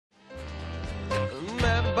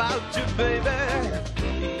about you, baby.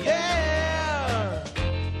 Yeah,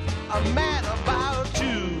 I'm mad about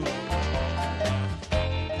you.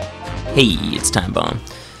 Hey, it's Time Bomb.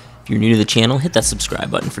 If you're new to the channel, hit that subscribe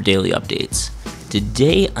button for daily updates.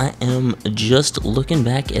 Today I am just looking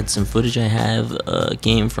back at some footage I have, a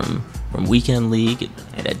game from Weekend League.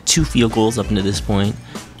 I had 2 field goals up until this point,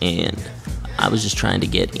 and I was just trying to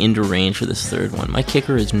get into range for this third one. My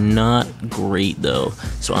kicker is not great though,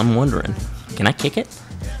 so I'm wondering, can I kick it?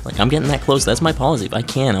 Like, I'm getting that close. That's my policy. If I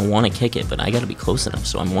can, I want to kick it, but I gotta be close enough,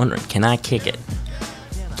 so I'm wondering, can I kick it?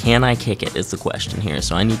 Can I kick it is the question here,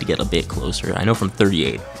 so I need to get a bit closer. I know from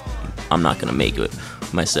 38, I'm not gonna make it.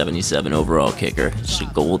 My 77 overall kicker, it's just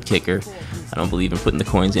a gold kicker. I don't believe in putting the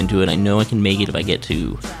coins into it. I know I can make it if I get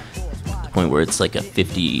to the point where it's like a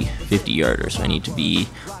 50 yarder, so I need to be,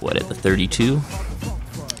 what, at the 32?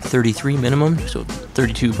 33 minimum, so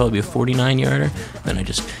 32 would probably be a 49 yarder. Then I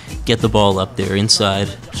just get the ball up there inside,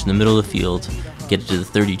 just in the middle of the field, get it to the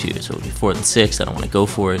 32. So it would be 4th and 6, I don't want to go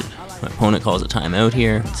for it. My opponent calls a timeout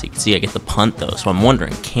here, so you can see I get the punt though, so I'm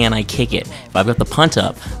wondering, can I kick it? If I've got the punt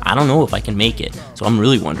up, I don't know if I can make it, so I'm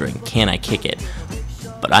really wondering, can I kick it?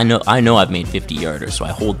 But I know I've made 50 yarders, so I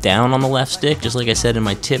hold down on the left stick, just like I said in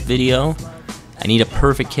my tip video. I need a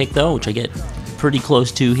perfect kick though, which I get pretty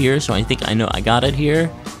close to here, so I think I know I got it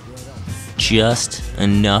here. Just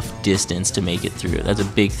enough distance to make it through. That's a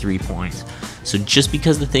big 3 points. So just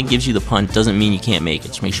because the thing gives you the punt doesn't mean you can't make it.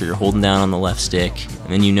 Just make sure you're holding down on the left stick,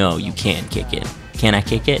 and then you know you can kick it. Can I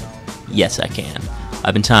kick it? Yes, I can.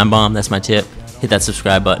 I've been Time Bomb. That's my tip. Hit that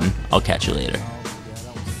subscribe button. I'll catch you later.